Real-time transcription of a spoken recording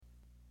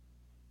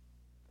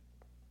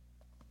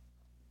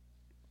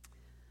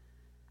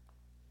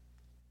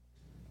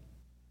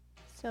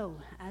So,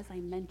 as I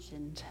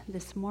mentioned,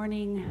 this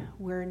morning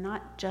we're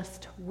not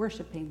just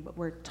worshiping, but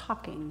we're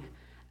talking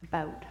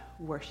about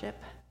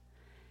worship.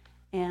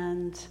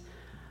 And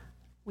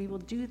we will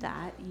do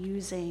that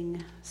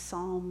using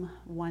Psalm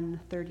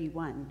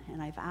 131.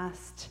 And I've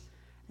asked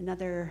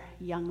another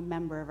young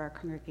member of our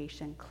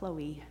congregation,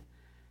 Chloe,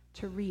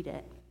 to read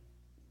it.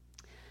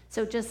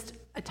 So just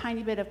a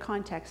tiny bit of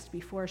context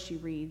before she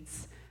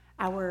reads.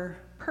 Our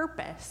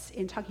purpose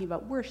in talking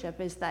about worship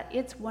is that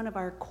it's one of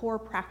our core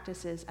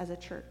practices as a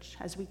church.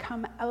 As we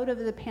come out of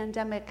the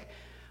pandemic,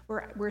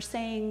 we're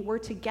saying we're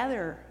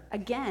together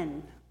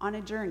again on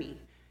a journey,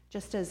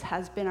 just as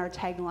has been our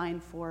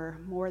tagline for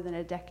more than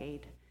a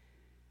decade.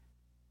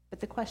 But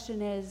the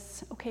question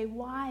is, okay,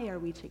 why are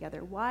we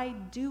together? Why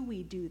do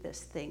we do this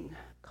thing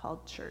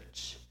called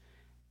church?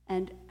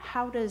 And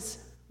how does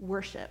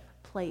worship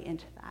play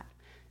into that?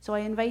 So I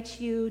invite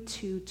you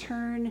to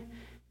turn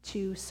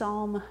to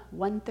Psalm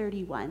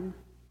 131.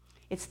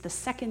 It's the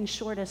second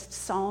shortest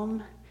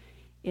psalm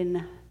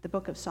in the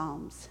book of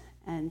Psalms,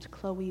 and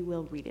Chloe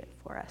will read it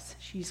for us.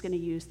 She's going to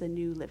use the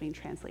New Living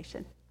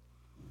Translation.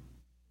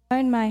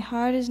 Lord, my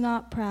heart is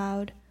not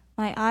proud,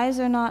 my eyes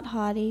are not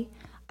haughty.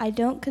 I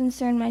don't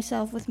concern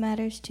myself with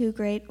matters too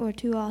great or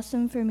too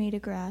awesome for me to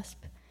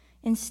grasp.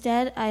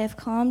 Instead, I have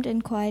calmed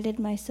and quieted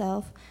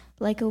myself,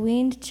 like a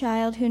weaned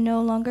child who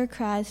no longer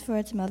cries for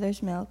its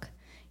mother's milk.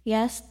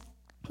 Yes,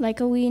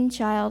 like a weaned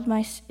child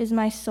is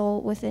my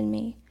soul within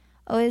me.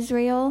 O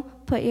Israel,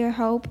 put your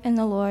hope in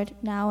the Lord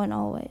now and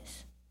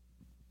always.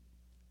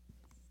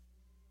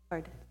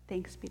 Lord,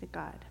 thanks be to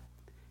God.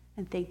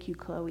 And thank you,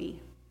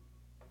 Chloe.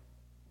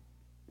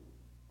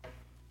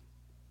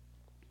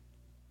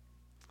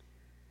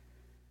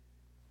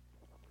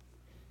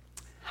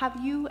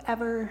 Have you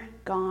ever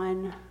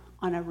gone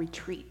on a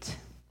retreat?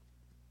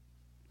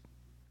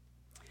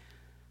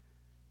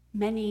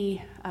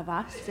 Many of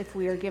us, if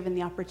we are given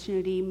the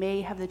opportunity,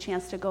 may have the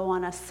chance to go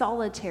on a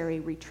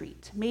solitary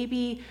retreat,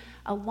 maybe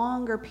a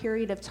longer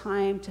period of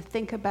time to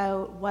think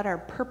about what our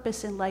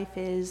purpose in life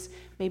is.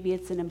 Maybe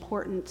it's an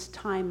important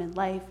time in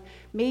life.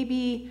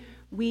 Maybe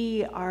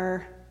we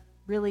are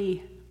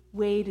really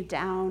weighed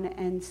down,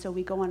 and so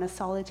we go on a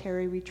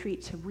solitary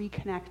retreat to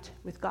reconnect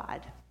with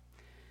God.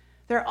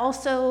 There are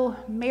also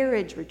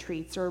marriage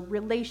retreats or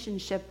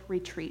relationship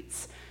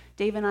retreats.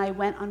 Dave and I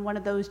went on one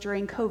of those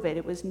during COVID.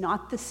 It was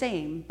not the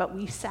same, but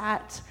we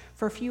sat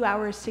for a few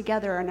hours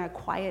together in a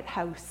quiet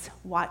house,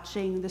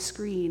 watching the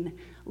screen,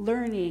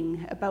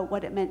 learning about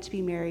what it meant to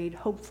be married,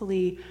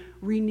 hopefully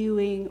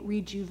renewing,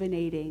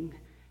 rejuvenating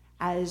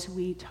as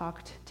we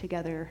talked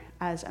together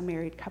as a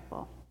married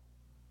couple.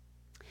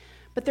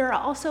 But there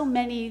are also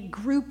many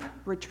group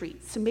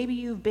retreats, so maybe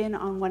you've been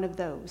on one of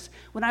those.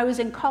 When I was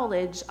in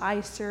college,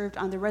 I served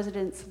on the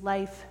residence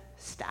life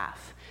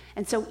staff.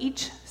 And so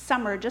each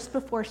summer, just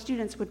before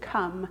students would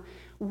come,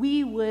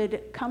 we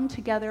would come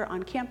together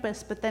on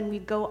campus, but then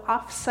we'd go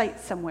off-site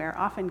somewhere,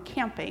 often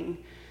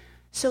camping,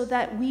 so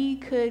that we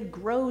could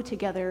grow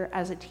together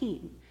as a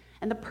team.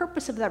 And the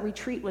purpose of that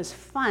retreat was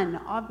fun,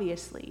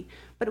 obviously,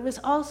 but it was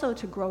also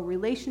to grow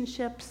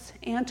relationships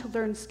and to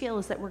learn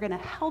skills that were going to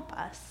help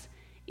us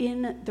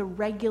in the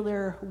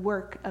regular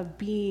work of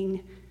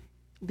being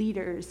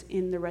leaders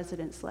in the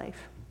residence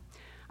life.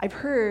 I've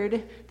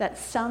heard that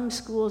some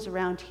schools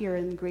around here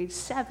in grade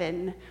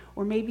 7,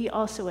 or maybe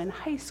also in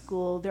high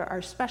school, there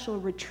are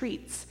special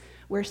retreats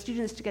where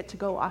students get to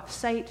go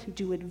off-site,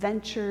 do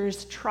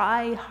adventures,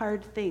 try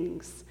hard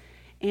things,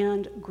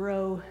 and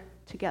grow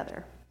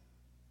together.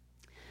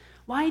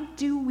 Why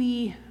do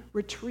we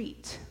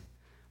retreat?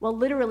 Well,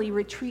 literally,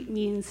 retreat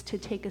means to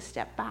take a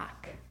step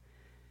back.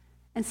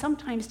 And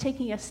sometimes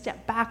taking a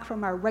step back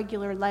from our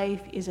regular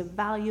life is a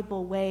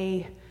valuable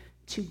way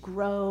to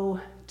grow,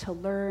 to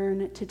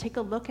learn, to take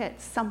a look at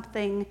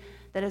something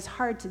that is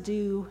hard to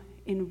do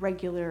in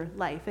regular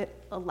life.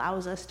 It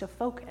allows us to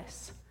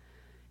focus.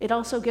 It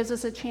also gives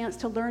us a chance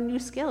to learn new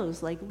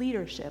skills like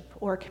leadership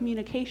or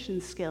communication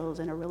skills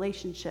in a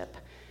relationship.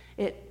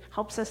 It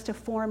helps us to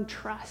form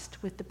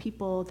trust with the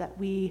people that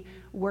we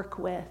work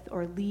with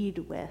or lead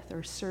with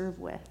or serve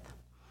with.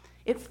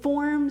 It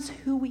forms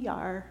who we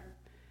are,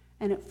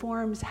 and it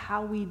forms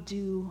how we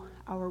do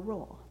our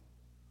role.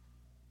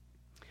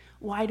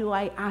 Why do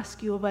I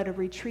ask you about a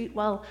retreat?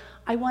 Well,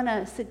 I want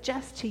to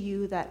suggest to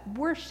you that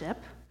worship,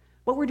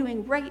 what we're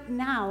doing right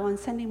now on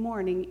Sunday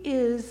morning,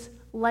 is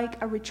like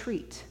a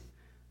retreat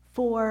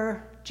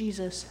for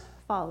Jesus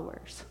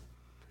followers.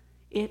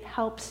 It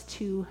helps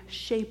to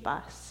shape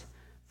us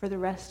for the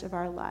rest of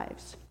our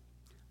lives.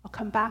 I'll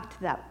come back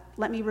to that.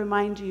 Let me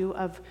remind you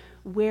of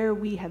where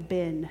we have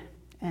been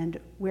and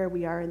where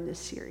we are in this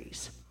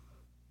series.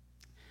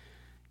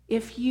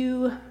 If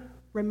you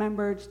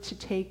remembered to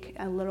take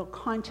a little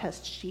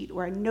contest sheet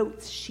or a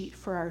notes sheet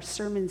for our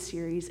sermon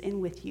series in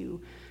with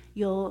you,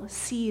 you'll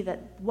see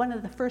that one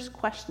of the first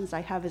questions I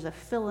have is a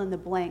fill in the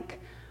blank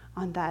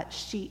on that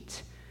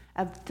sheet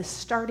of the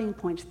starting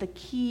points, the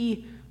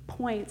key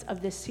points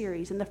of this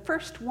series. And the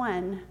first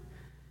one,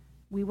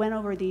 we went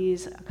over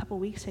these a couple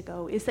weeks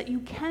ago, is that you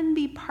can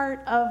be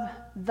part of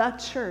the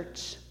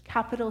church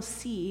capital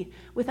C,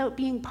 without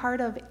being part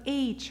of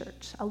a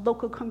church, a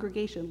local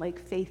congregation like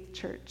Faith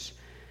Church.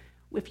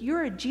 If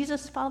you're a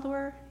Jesus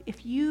follower,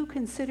 if you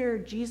consider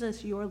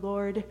Jesus your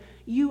Lord,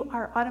 you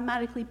are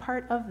automatically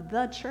part of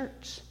the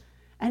church.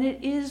 And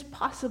it is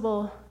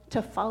possible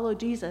to follow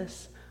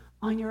Jesus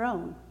on your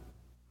own.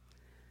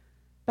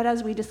 But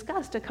as we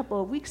discussed a couple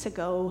of weeks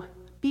ago,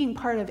 being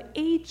part of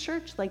a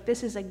church like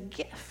this is a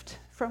gift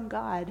from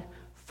God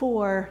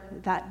for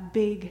that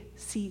big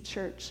C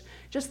church.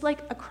 Just like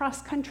a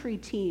cross-country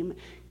team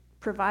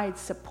provides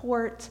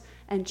support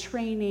and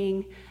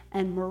training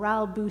and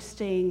morale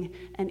boosting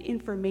and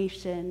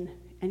information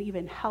and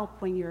even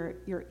help when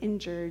you're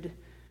injured,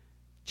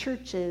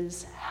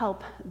 churches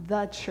help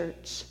the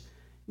church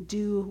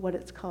do what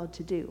it's called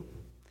to do.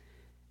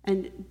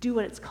 And do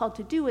what it's called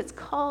to do, it's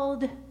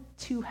called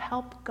to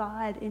help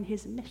God in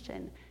his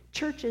mission.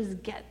 Churches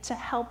get to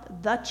help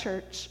the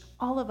church,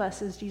 all of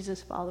us as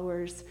Jesus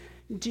followers,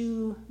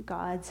 do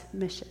God's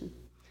mission.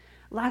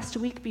 Last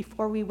week,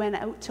 before we went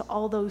out to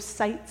all those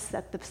sites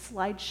that the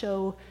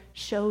slideshow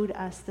showed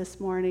us this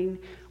morning,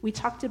 we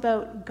talked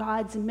about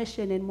God's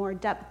mission in more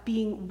depth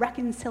being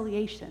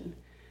reconciliation.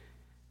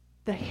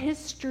 The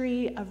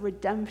history of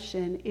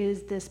redemption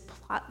is this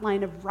plot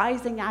line of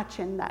rising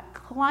action that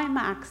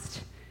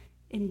climaxed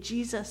in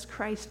Jesus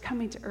Christ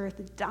coming to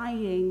earth,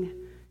 dying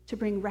to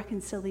bring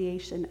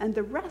reconciliation. And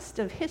the rest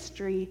of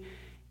history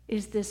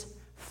is this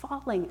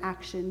falling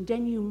action,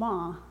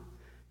 denouement,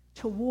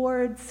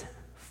 towards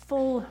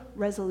full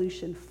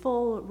resolution,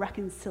 full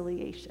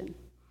reconciliation.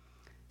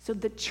 So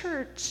the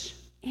church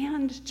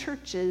and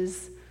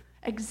churches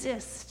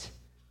exist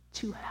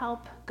to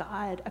help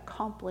God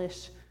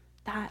accomplish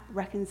that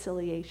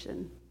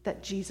reconciliation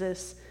that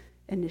Jesus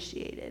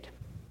initiated.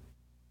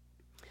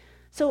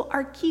 So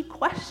our key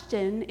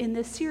question in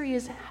this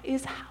series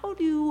is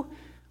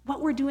what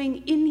we're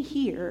doing in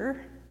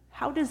here,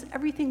 how does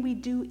everything we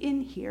do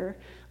in here,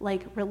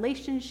 like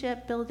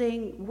relationship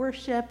building,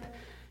 worship,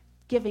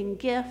 giving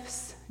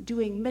gifts,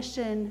 doing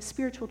mission,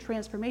 spiritual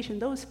transformation,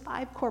 those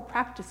 5 core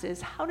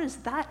practices, how does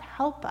that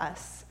help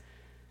us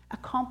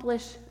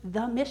accomplish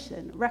the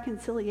mission,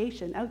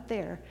 reconciliation out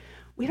there?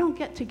 We don't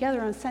get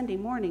together on Sunday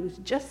mornings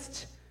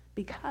just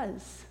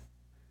because.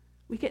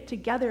 We get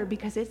together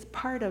because it's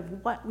part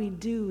of what we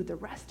do the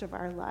rest of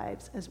our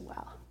lives as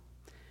well.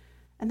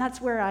 And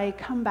that's where I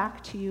come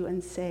back to you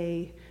and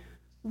say,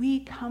 we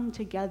come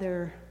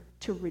together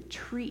to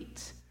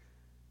retreat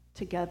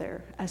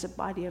together as a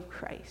body of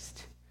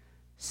Christ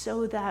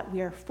so that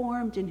we are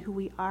formed in who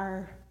we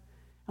are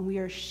and we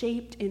are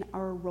shaped in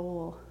our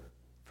role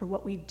for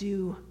what we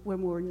do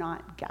when we're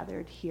not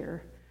gathered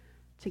here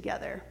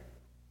together.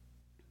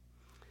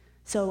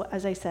 So,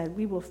 as I said,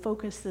 we will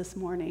focus this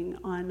morning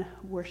on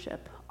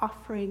worship,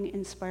 offering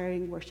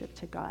inspiring worship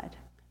to God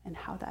and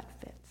how that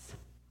fits.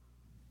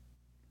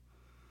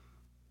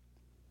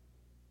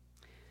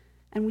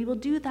 And we will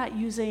do that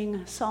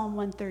using Psalm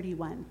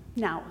 131.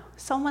 Now,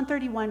 Psalm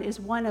 131 is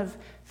one of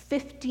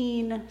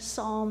 15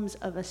 Psalms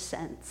of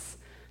ascents.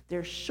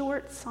 They're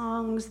short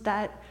songs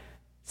that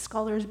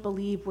scholars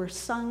believe were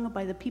sung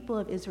by the people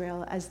of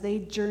Israel as they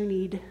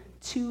journeyed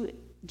to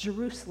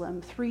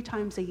Jerusalem 3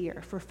 times a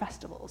year for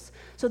festivals.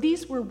 So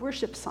these were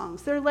worship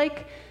songs. They're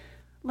like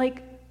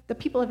the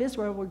people of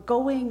Israel were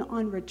going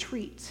on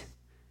retreat.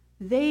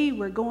 They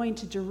were going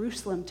to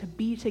Jerusalem to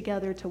be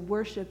together to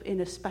worship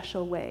in a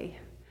special way.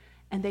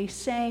 And they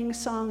sang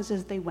songs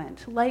as they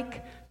went,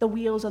 like the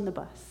wheels on the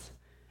bus,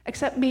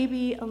 except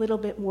maybe a little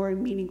bit more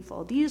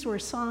meaningful. These were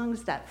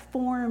songs that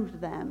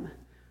formed them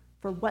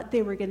for what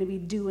they were going to be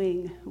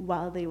doing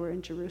while they were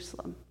in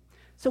Jerusalem.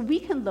 So we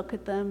can look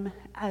at them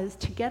as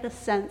to get a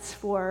sense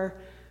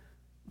for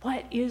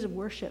what is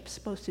worship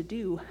supposed to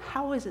do?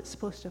 How is it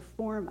supposed to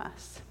form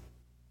us?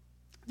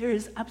 There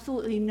is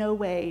absolutely no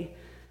way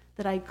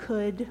that I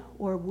could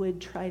or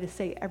would try to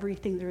say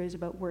everything there is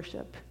about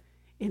worship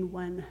in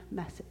one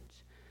message.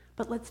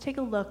 But let's take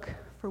a look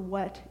for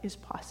what is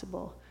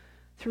possible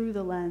through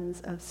the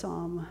lens of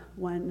Psalm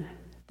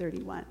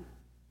 131.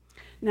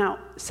 Now,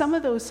 some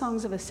of those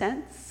songs of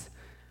ascents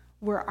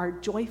are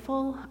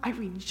joyful. I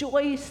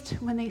rejoiced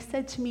when they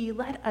said to me,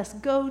 "Let us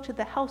go to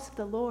the house of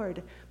the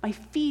Lord. My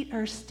feet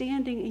are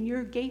standing in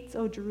your gates,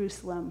 O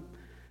Jerusalem."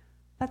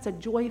 That's a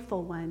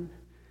joyful one.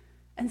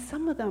 And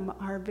some of them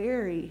are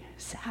very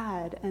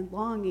sad and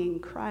longing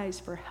cries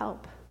for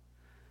help.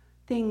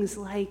 Things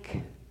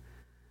like,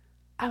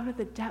 "Out of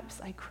the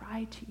depths I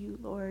cry to you,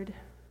 Lord.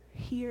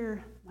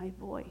 Hear my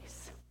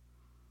voice."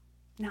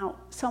 Now,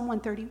 Psalm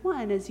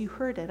 131, as you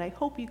heard it, I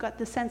hope you got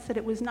the sense that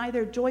it was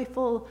neither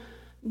joyful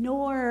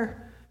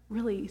nor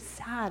really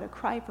sad, a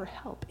cry for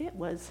help. It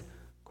was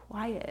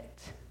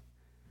quiet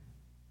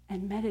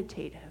and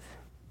meditative.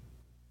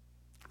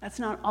 That's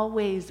not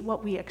always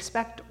what we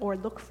expect or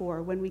look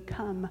for when we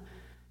come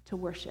to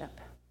worship.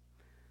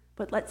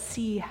 But let's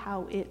see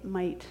how it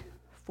might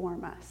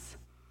form us.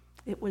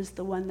 It was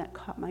the one that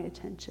caught my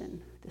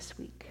attention this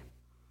week.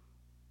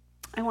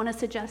 I want to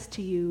suggest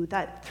to you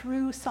that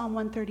through Psalm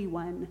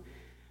 131,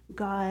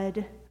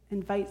 God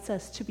invites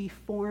us to be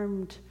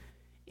formed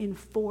in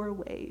 4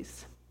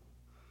 ways.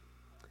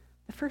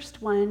 The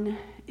first one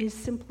is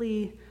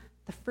simply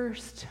the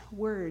first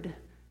word.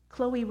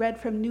 Chloe read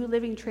from New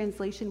Living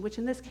Translation, which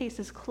in this case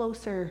is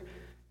closer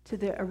to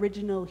the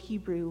original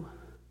Hebrew,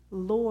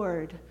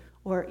 Lord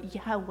or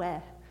Yahweh.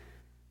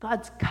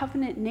 God's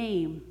covenant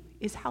name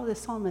is how the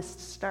psalmist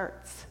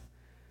starts.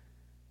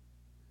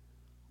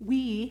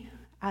 We,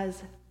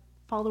 as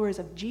followers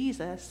of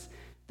Jesus,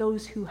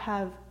 those who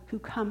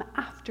come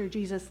after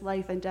Jesus'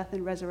 life and death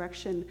and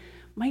resurrection,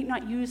 might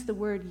not use the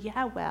word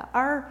Yahweh.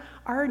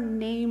 Our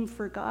name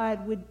for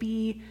God would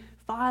be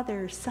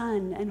Father,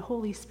 Son, and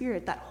Holy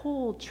Spirit, that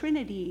whole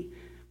Trinity.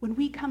 When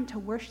we come to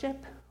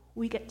worship,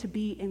 we get to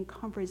be in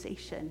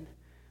conversation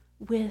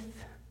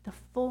with the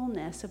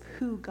fullness of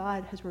who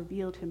God has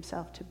revealed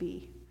himself to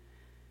be.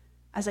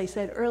 As I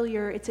said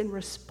earlier, it's in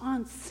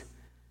response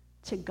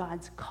to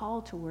God's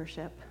call to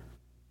worship.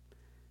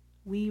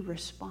 We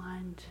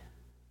respond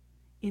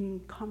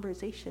in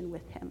conversation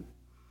with him.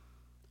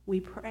 We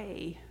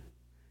pray.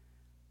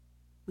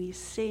 We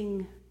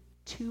sing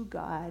to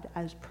God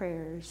as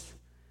prayers.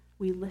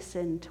 We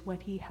listen to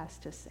what he has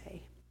to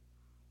say.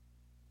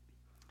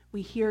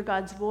 We hear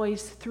God's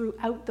voice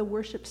throughout the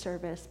worship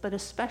service, but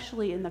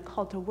especially in the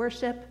call to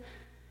worship,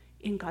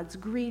 in God's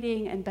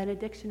greeting and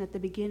benediction at the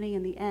beginning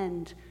and the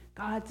end.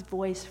 God's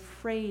voice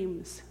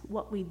frames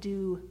what we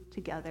do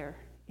together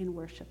in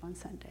worship on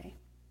Sunday.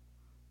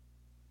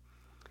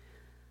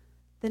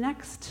 The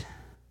next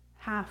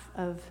half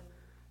of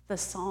the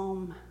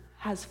psalm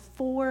has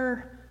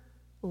 4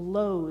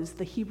 lows,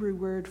 the Hebrew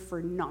word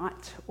for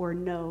not or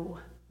no,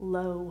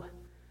 low.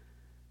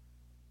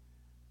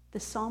 The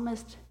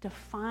psalmist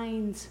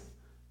defines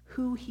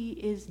who he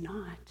is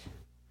not,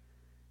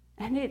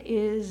 and it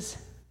is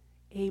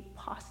a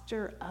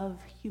posture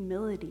of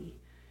humility.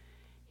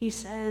 He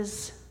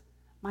says,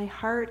 "My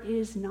heart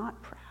is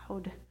not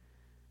proud.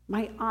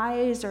 My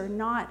eyes are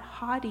not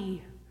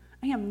haughty.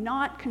 I am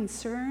not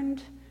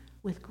concerned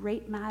with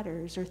great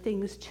matters or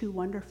things too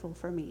wonderful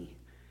for me."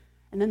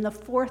 And then the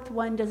 4th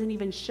one doesn't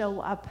even show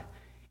up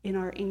in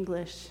our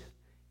English.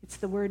 It's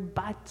the word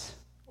but,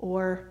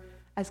 or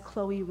as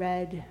Chloe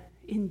read,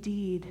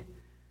 indeed,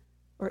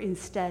 or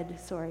instead,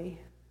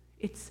 sorry.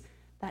 It's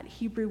that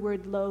Hebrew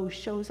word lo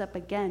shows up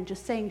again,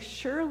 just saying,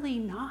 surely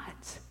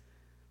not.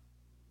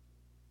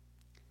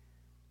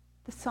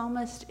 The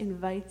psalmist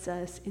invites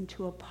us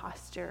into a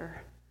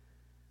posture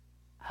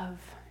of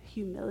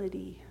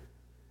humility,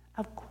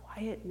 of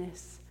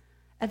quietness,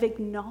 of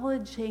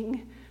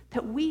acknowledging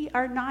that we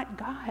are not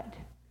God,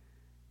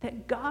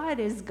 that God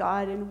is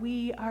God and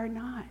we are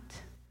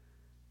not.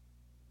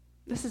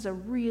 This is a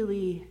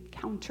really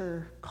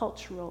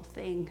counter-cultural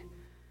thing.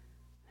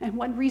 And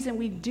one reason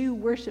we do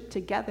worship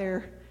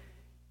together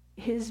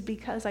is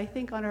because I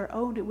think on our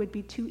own it would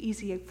be too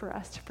easy for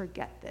us to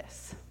forget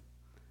this.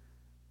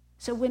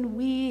 So when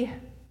we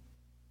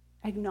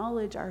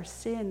acknowledge our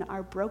sin,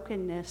 our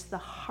brokenness, the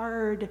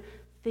hard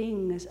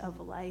things of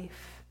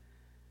life,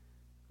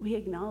 we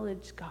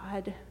acknowledge,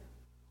 God,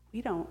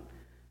 we don't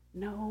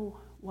know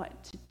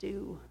what to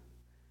do.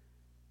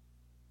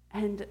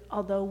 And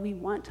although we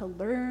want to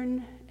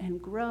learn and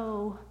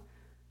grow,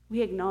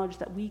 we acknowledge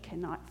that we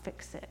cannot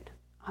fix it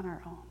on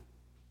our own.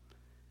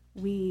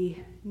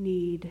 We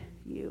need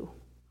you.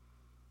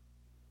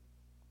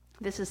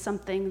 This is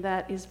something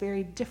that is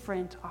very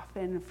different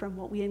often from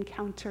what we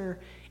encounter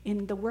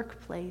in the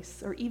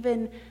workplace or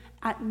even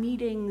at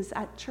meetings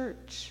at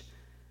church.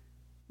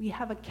 We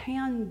have a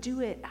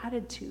can-do-it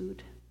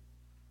attitude.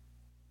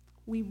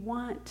 We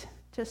want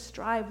to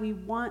strive, we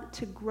want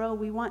to grow,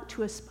 we want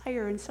to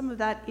aspire, and some of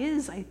that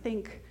is, I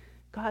think,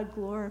 God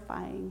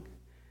glorifying.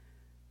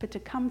 But to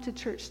come to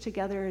church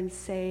together and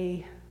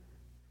say,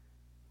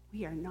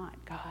 we are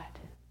not God,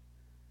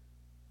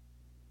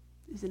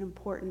 is an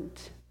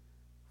important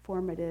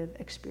formative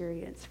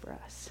experience for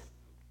us.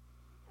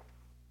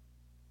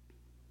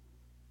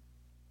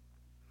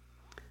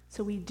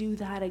 So we do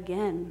that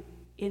again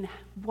in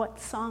what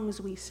songs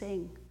we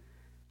sing,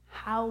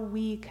 how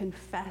we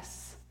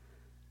confess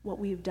what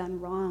we've done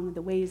wrong,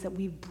 the ways that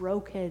we've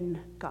broken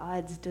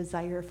God's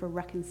desire for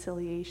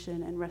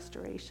reconciliation and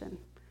restoration.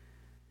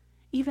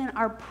 Even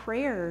our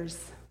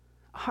prayers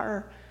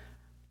are,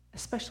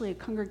 especially a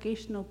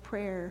congregational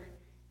prayer,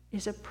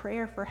 is a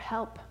prayer for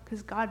help,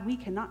 because God, we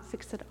cannot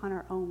fix it on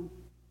our own.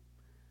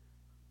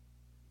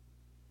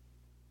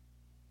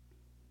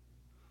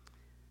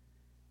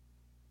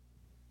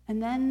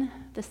 And then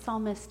the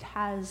psalmist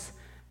has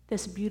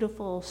this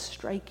beautiful,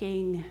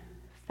 striking,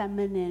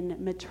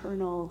 feminine,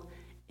 maternal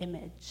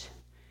image.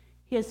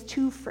 He has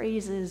 2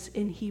 phrases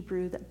in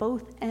Hebrew that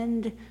both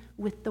end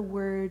with the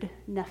word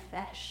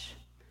nephesh,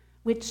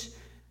 which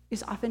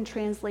is often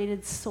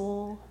translated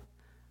soul,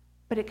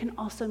 but it can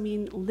also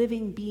mean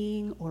living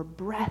being or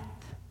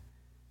breath.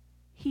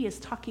 He is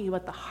talking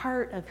about the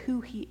heart of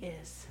who he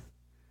is.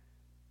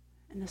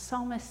 And the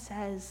psalmist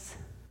says,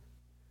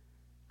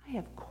 I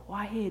have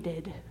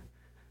quieted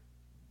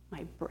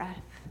my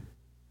breath.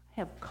 I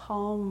have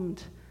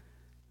calmed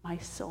my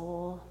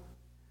soul.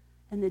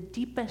 And the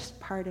deepest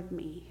part of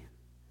me,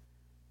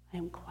 I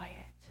am quiet.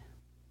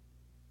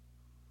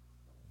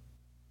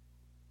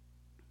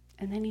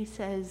 And then he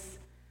says,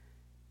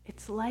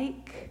 it's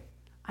like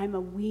I'm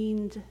a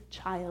weaned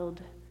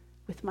child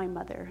with my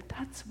mother.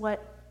 That's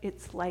what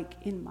it's like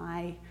in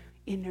my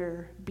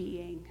inner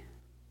being.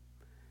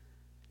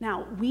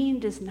 Now,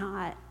 weaned is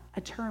not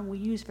a term we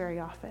use very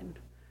often.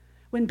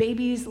 When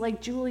babies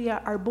like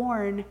Julia are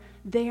born,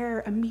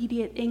 their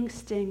immediate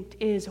instinct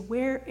is,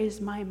 where is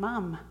my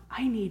mom?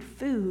 I need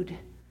food.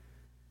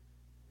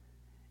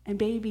 And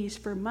babies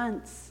for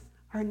months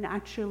are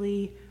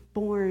naturally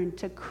born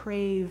to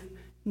crave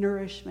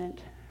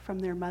nourishment from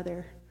their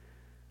mother.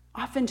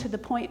 Often to the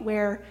point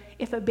where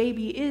if a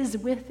baby is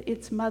with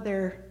its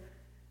mother,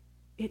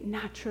 it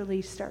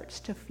naturally starts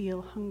to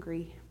feel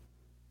hungry.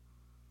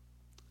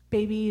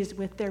 Babies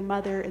with their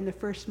mother in the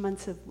first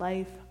months of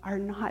life are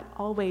not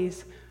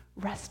always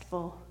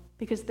restful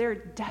because they're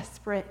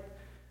desperate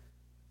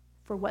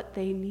for what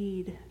they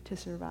need to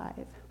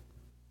survive.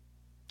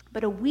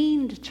 But a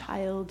weaned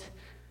child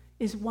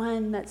is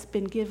one that's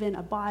been given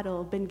a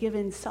bottle, been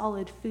given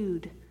solid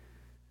food.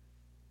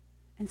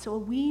 And so a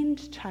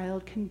weaned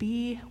child can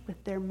be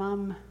with their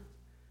mom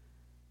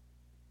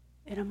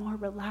in a more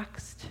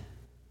relaxed,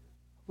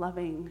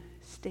 loving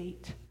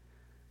state.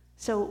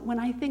 So when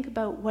I think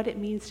about what it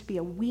means to be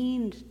a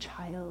weaned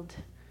child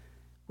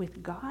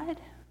with God,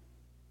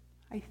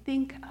 I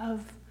think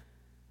of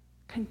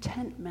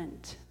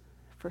contentment,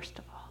 first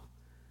of all.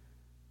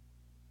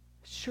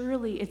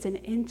 Surely it's an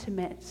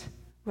intimate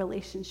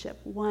relationship,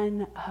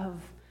 one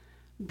of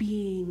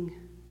being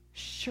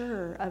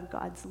sure of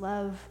God's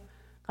love,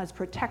 God's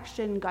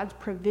protection, God's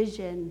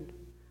provision.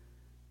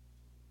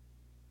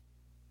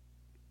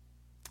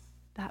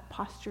 That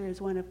posture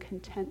is one of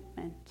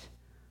contentment.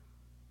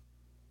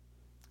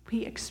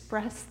 We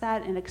express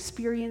that and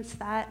experience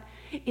that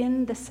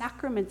in the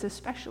sacraments,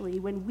 especially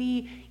when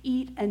we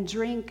eat and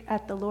drink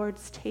at the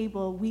Lord's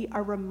table. We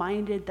are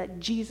reminded that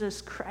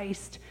Jesus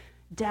Christ's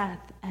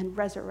death and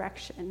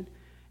resurrection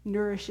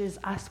nourishes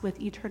us with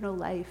eternal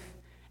life,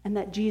 and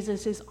that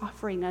Jesus is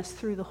offering us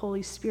through the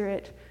Holy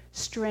Spirit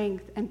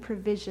strength and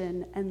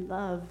provision and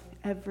love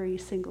every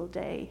single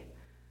day.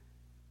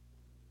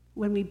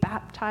 When we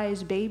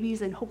baptize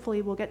babies, and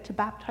hopefully we'll get to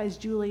baptize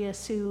Julia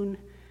soon,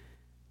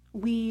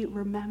 we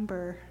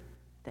remember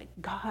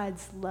that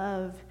God's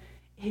love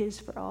is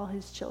for all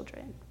his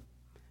children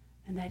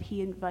and that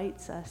he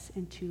invites us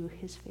into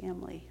his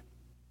family.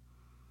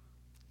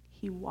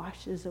 He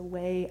washes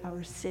away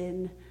our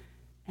sin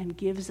and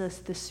gives us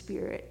the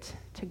Spirit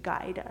to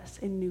guide us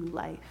in new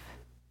life.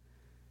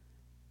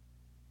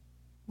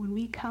 When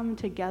we come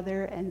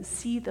together and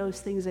see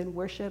those things in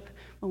worship,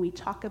 when we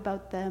talk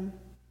about them,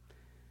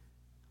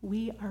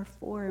 we are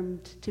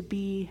formed to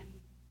be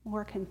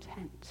more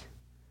content.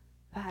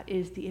 That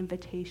is the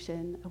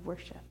invitation of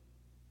worship.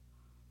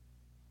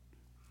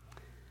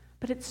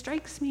 But it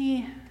strikes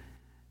me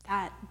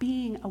that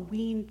being a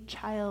weaned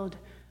child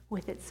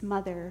with its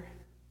mother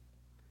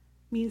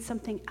means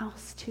something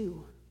else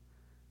too.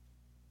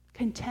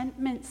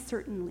 Contentment,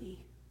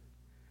 certainly,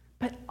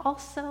 but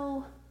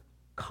also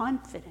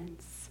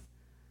confidence.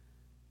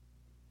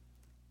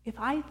 If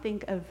I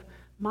think of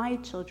my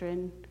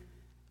children,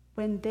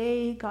 when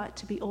they got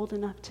to be old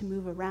enough to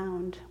move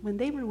around, when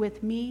they were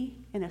with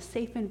me in a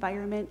safe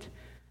environment,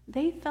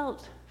 they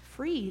felt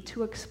free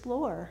to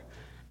explore.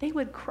 They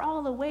would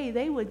crawl away.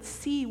 They would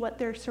see what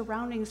their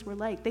surroundings were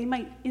like. They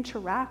might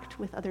interact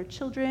with other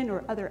children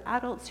or other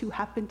adults who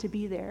happened to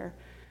be there.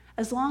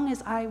 As long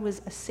as I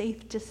was a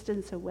safe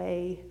distance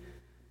away,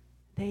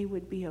 they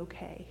would be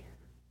okay.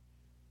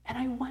 And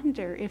I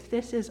wonder if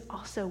this is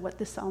also what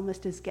the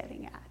psalmist is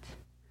getting at.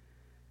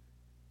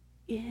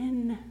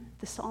 In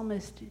the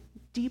psalmist's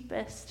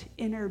deepest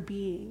inner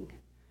being,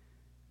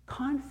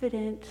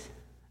 confident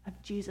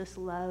of Jesus'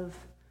 love,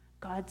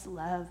 God's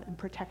love and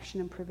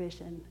protection and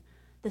provision,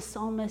 the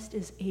psalmist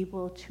is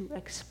able to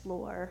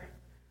explore,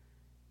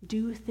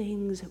 do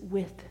things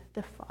with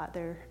the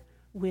Father,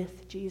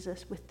 with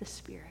Jesus, with the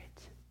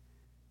Spirit,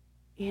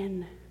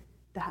 in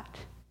that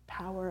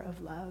power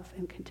of love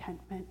and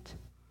contentment.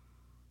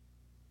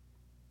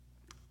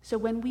 So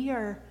when we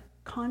are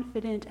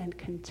confident and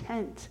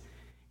content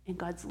in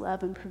God's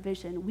love and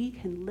provision, we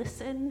can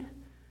listen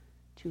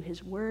to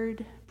his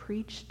word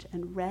preached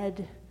and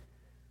read.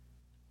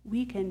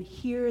 We can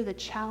hear the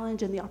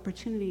challenge and the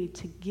opportunity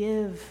to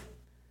give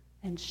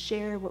and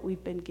share what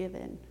we've been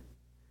given.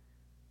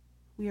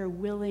 We are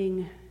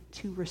willing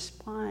to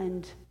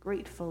respond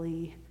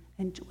gratefully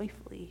and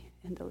joyfully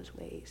in those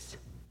ways.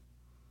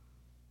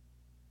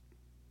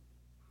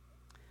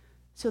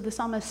 So the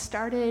psalmist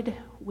started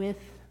with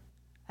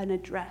an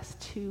address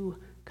to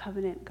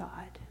covenant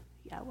God,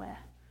 Yahweh,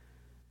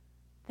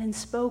 then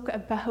spoke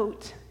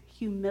about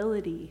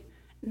humility,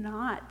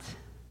 not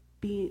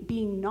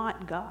being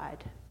not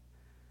God,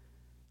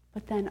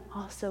 but then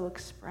also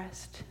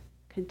expressed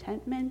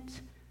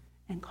contentment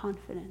and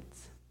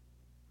confidence.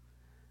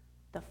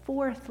 The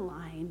fourth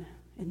line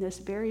in this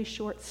very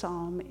short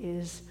psalm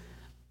is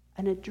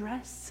an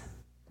address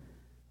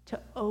to,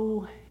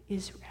 O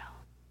Israel.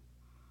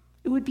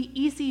 It would be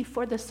easy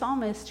for the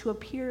psalmist to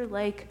appear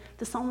like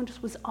the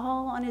psalmist was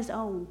all on his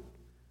own,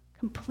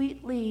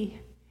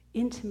 completely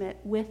intimate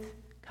with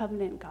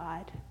covenant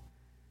God.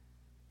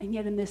 And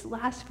yet in this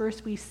last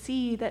verse, we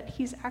see that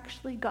he's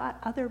actually got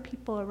other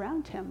people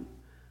around him.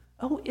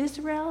 Oh,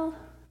 Israel,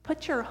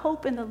 put your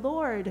hope in the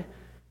Lord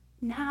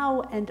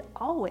now and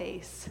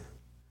always.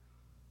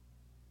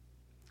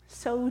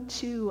 So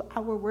too,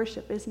 our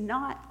worship is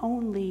not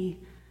only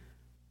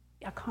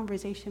a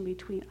conversation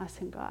between us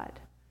and God.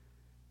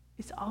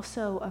 It's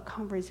also a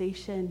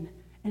conversation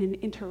and an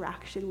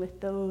interaction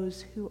with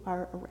those who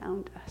are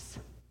around us.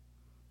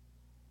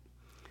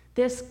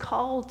 This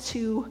call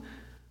to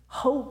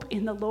hope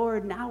in the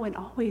Lord now and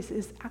always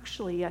is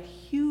actually a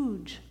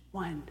huge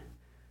one.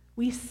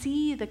 We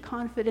see the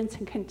confidence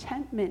and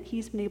contentment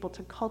he's been able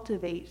to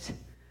cultivate,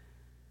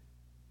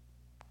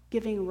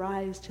 giving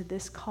rise to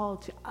this call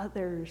to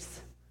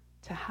others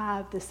to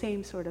have the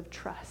same sort of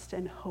trust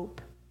and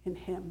hope in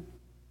him.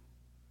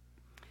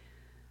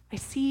 I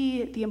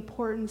see the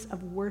importance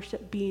of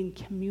worship being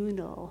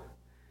communal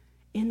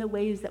in the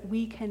ways that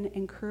we can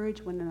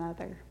encourage one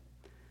another.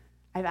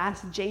 I've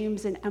asked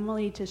James and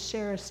Emily to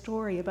share a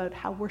story about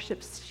how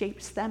worship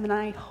shapes them, and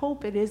I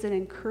hope it is an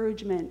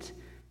encouragement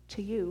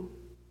to you.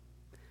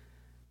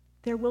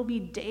 There will be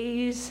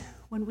days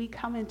when we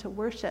come into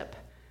worship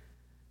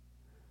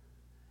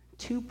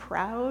too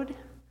proud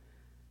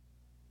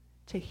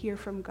to hear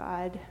from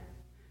God,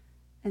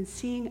 and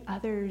seeing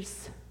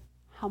others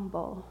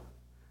humble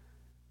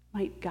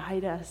might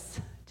guide us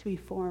to be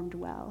formed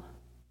well.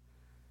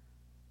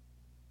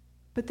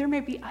 But there may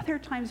be other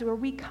times where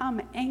we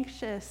come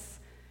anxious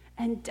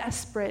and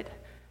desperate,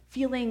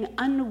 feeling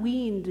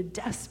unweaned,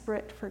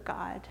 desperate for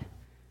God,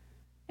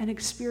 and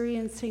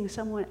experiencing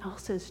someone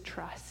else's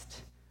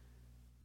trust